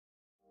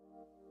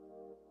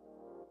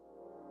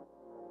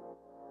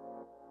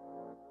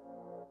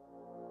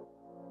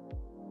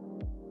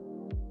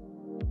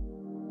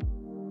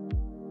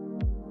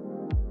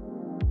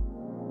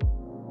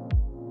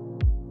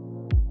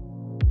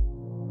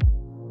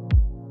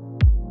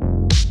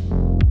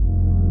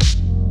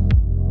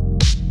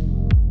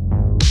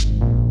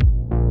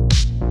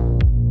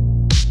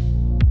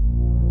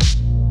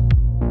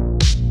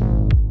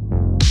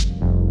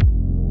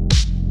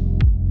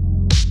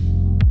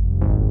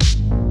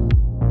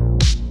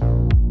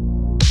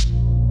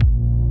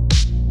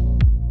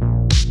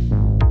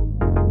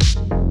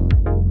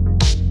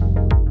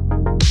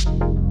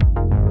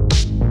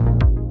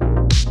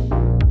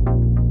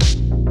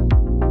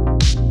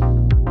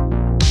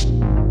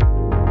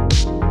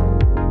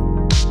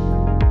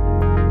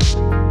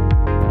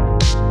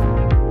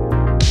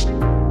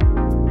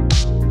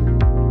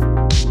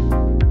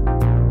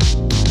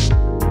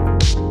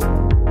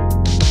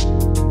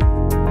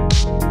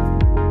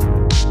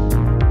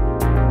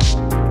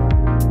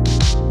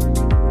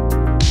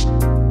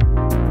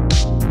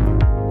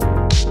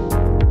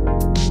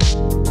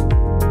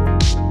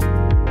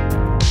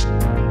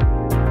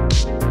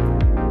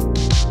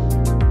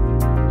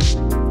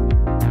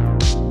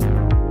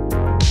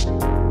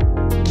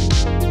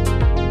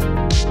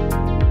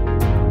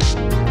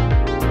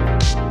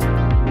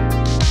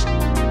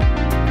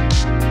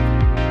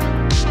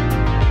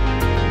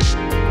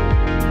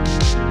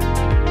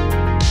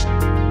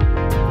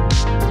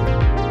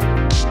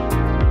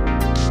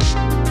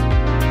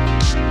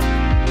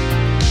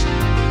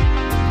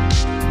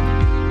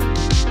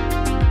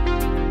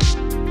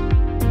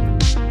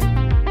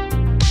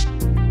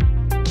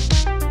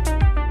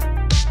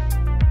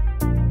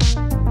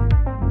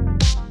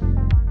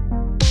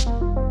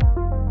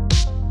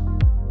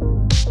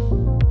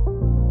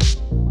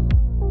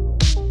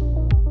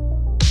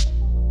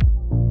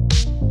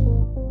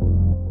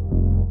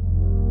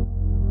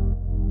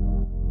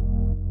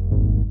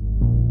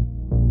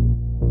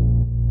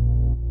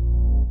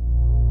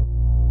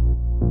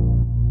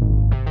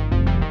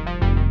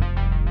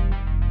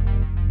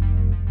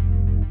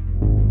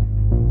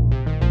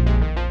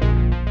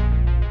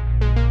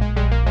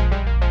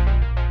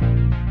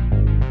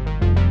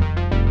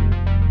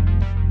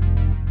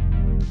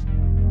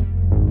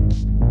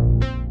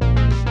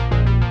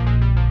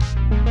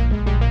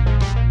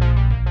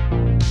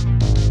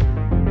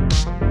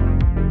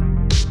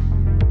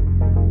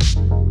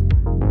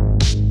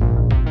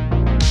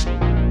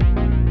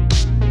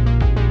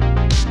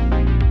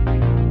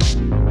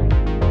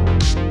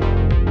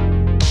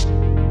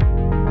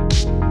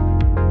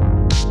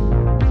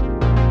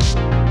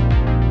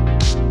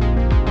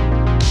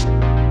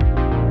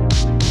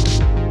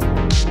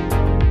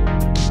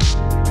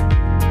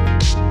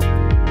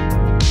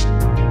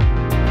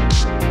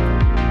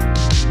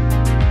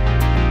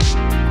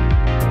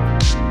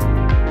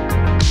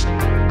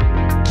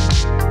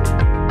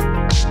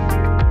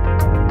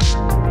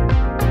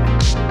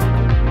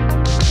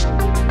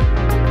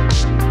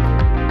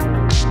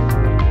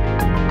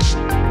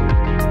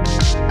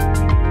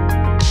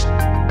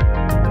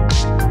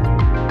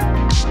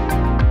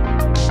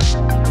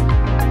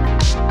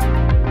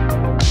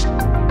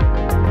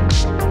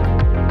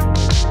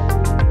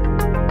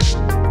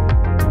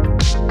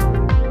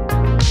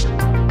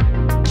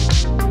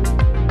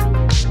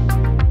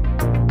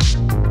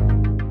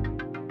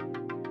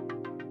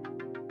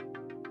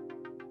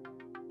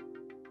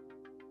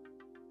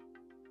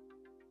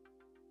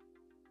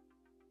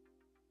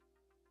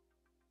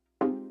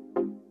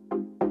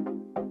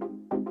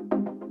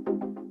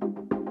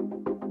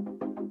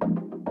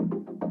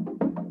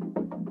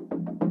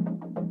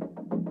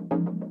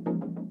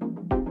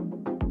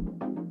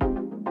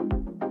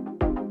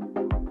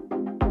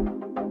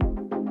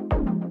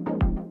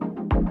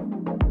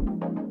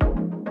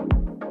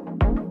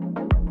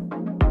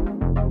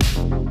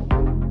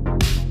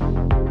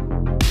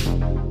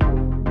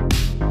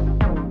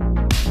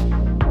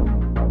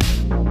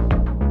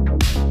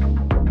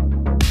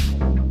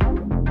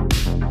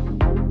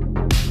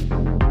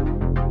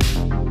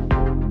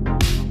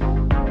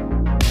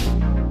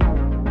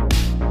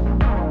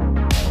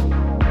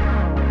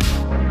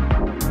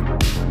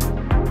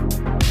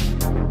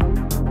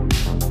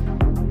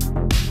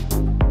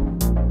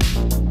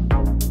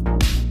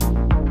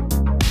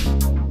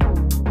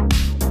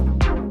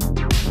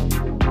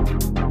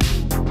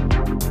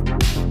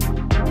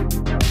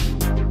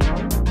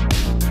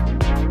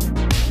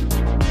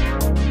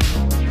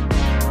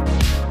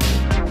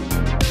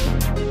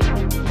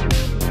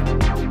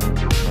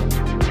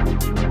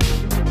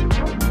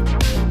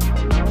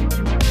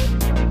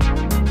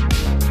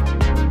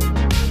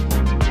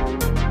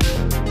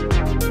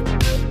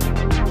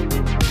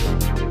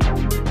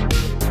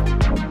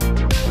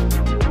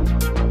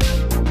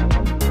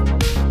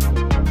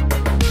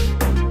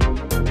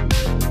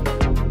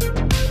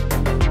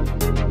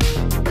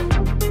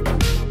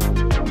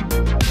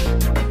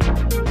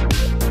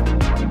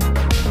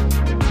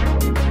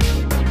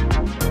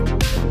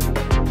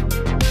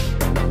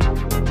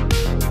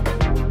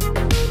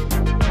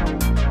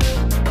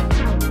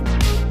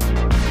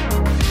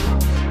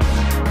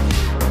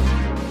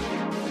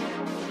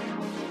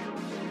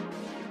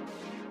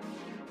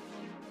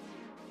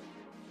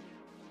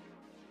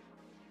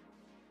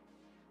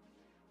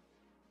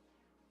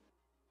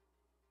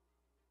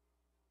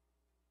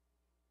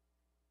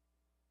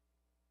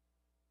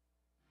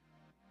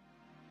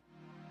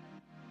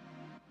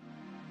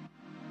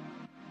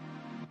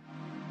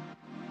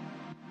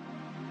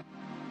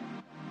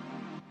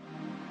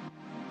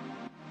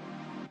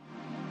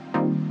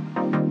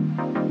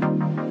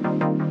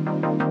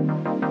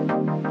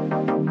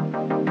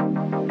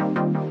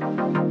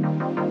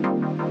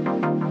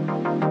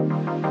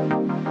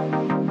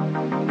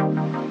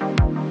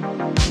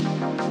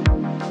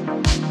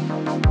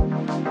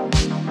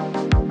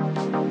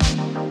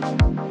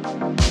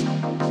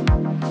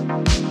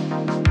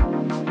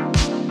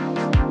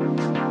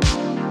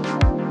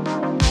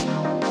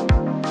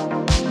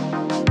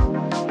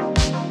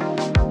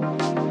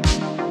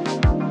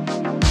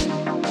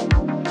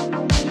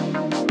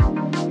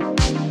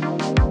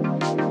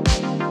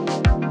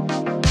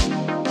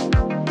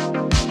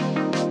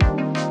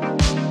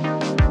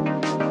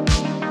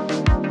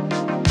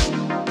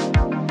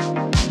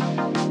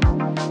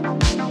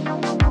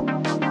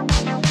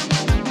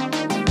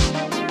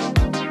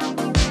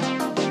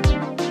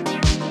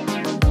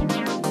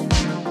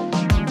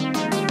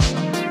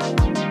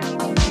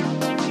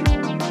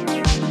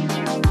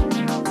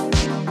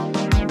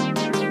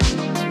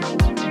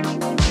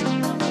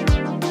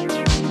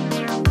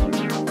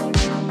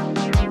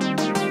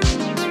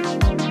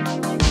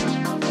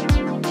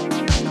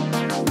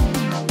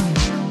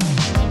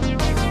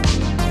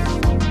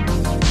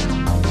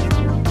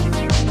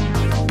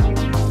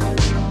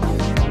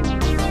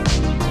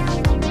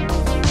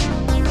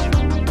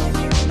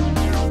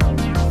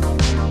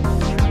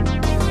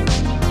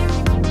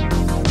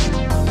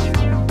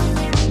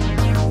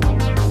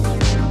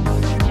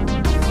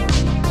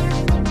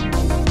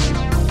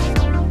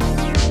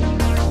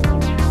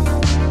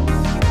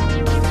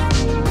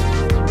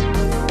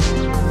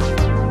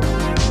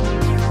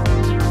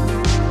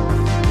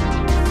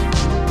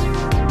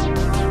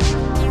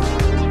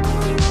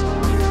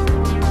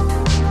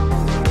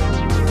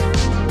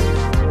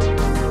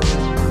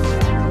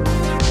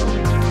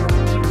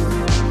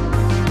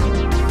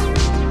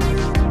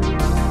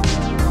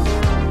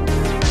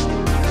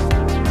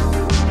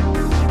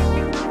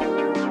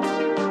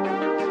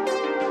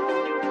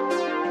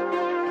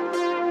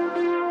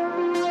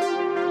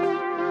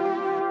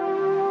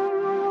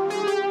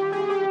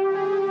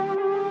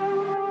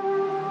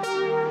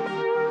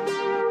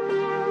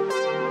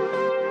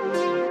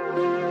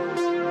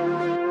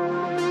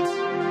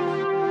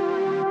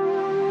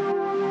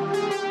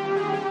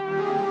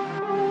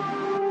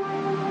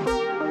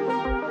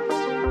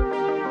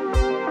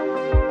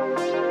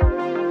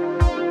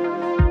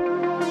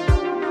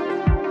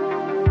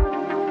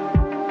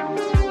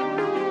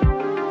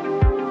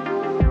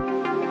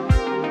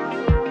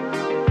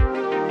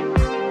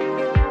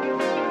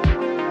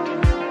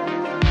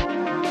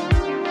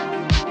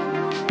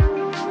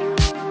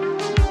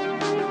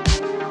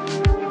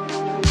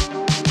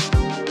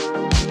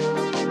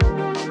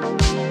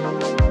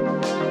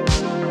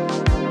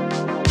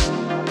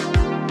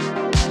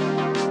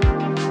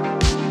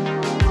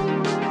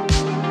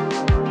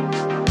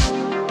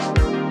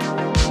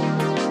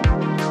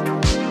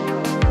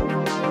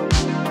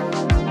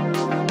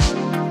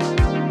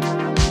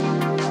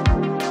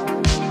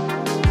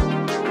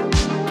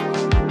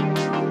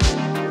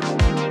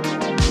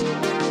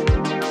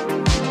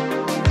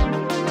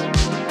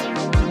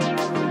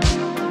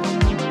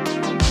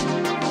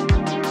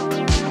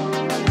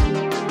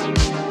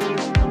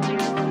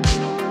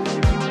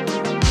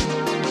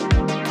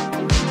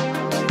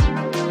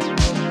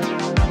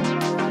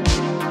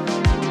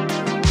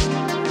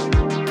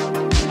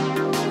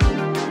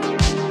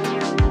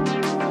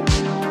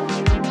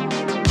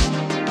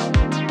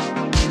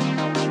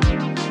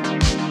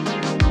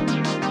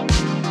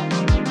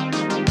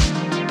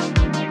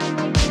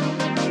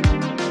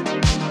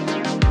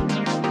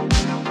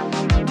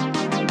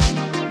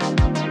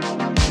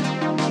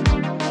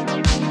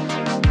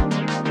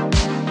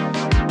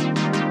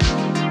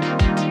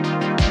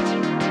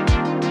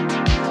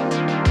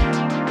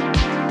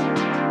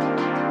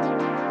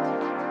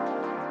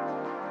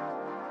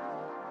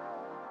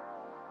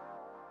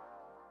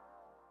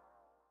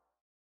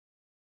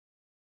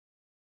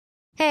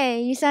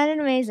Hey, you sounded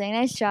amazing.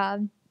 Nice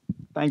job.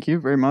 Thank you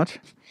very much.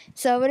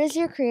 So, what does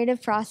your creative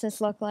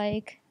process look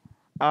like?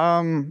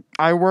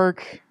 I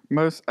work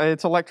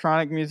it's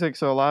electronic music,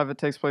 so a lot of it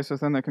takes place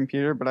within the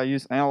computer, but I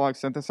use analog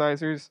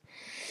synthesizers.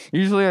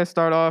 Usually I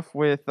start off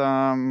with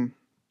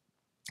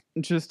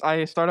just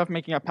I start off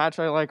making a patch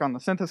I like on the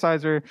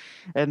synthesizer,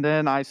 and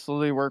then I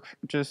slowly work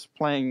just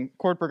playing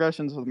chord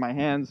progressions with my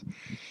hands.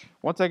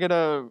 Once I get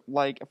a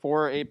like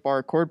 4 or 8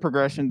 bar chord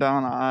progression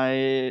down,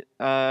 I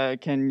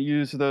can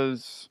use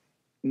those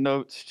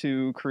notes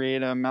to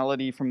create a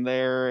melody from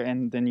there,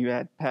 and then you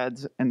add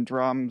pads and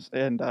drums,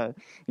 and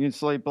you can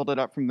slowly build it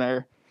up from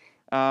there.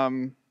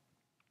 Um,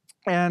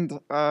 and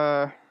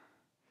yeah,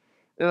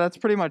 that's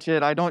pretty much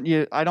it. I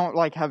don't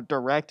like have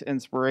direct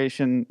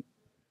inspiration,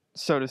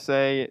 so to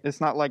say.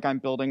 It's not like I'm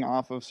building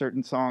off of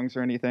certain songs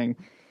or anything.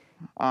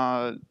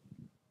 Uh,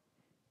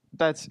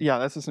 that's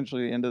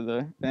essentially the end of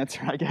the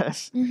answer, I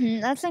guess.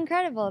 That's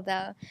incredible,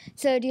 though.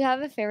 So, do you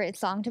have a favorite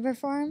song to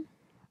perform?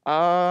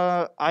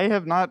 I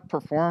have not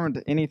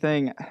performed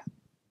anything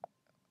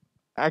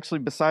actually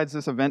besides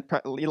this event.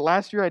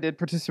 Last year I did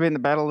participate in the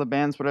Battle of the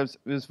Bands, but it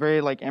was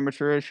very like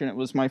amateurish, and it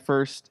was my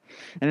first,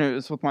 and it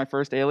was with my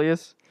first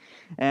alias,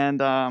 and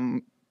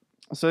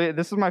so yeah,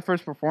 this is my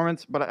first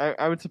performance. But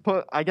I would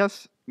suppose I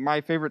guess my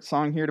favorite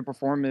song here to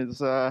perform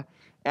is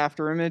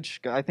After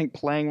Image. I think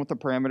playing with the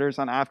parameters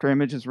on After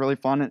Image is really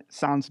fun. It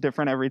sounds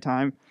different every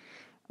time.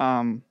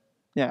 Um,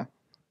 yeah.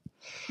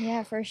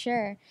 Yeah, for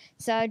sure.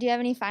 So, do you have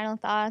any final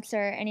thoughts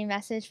or any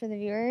message for the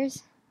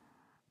viewers?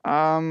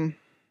 Um,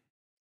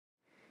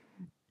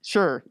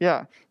 Sure,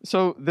 yeah.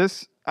 So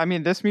this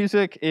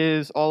music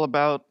is all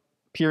about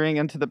peering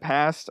into the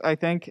past, I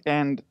think,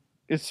 and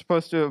it's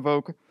supposed to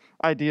evoke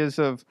ideas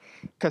of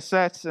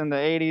cassettes in the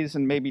 80s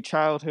and maybe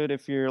childhood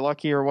if you're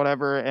lucky or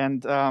whatever.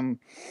 And,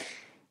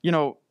 you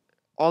know,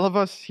 all of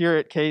us here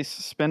at Case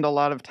spend a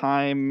lot of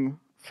time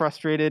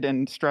frustrated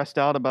and stressed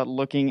out about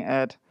looking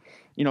ahead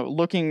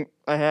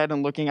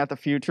and looking at the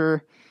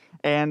future.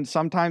 And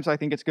sometimes I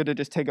think it's good to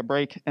just take a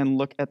break and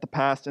look at the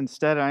past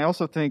instead. And I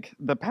also think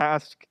the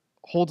past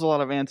holds a lot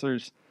of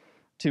answers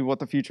to what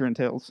the future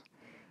entails.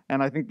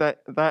 And I think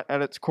that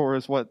at its core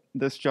is what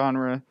this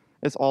genre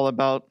is all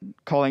about,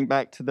 calling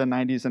back to the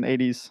 90s and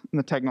 80s and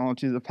the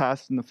technology of the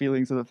past and the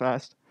feelings of the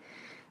past.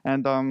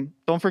 And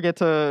don't forget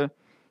to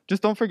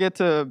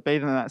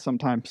bathe in that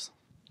sometimes.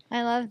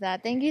 I love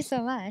that. Thank you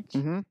so much.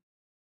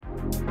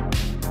 Hmm.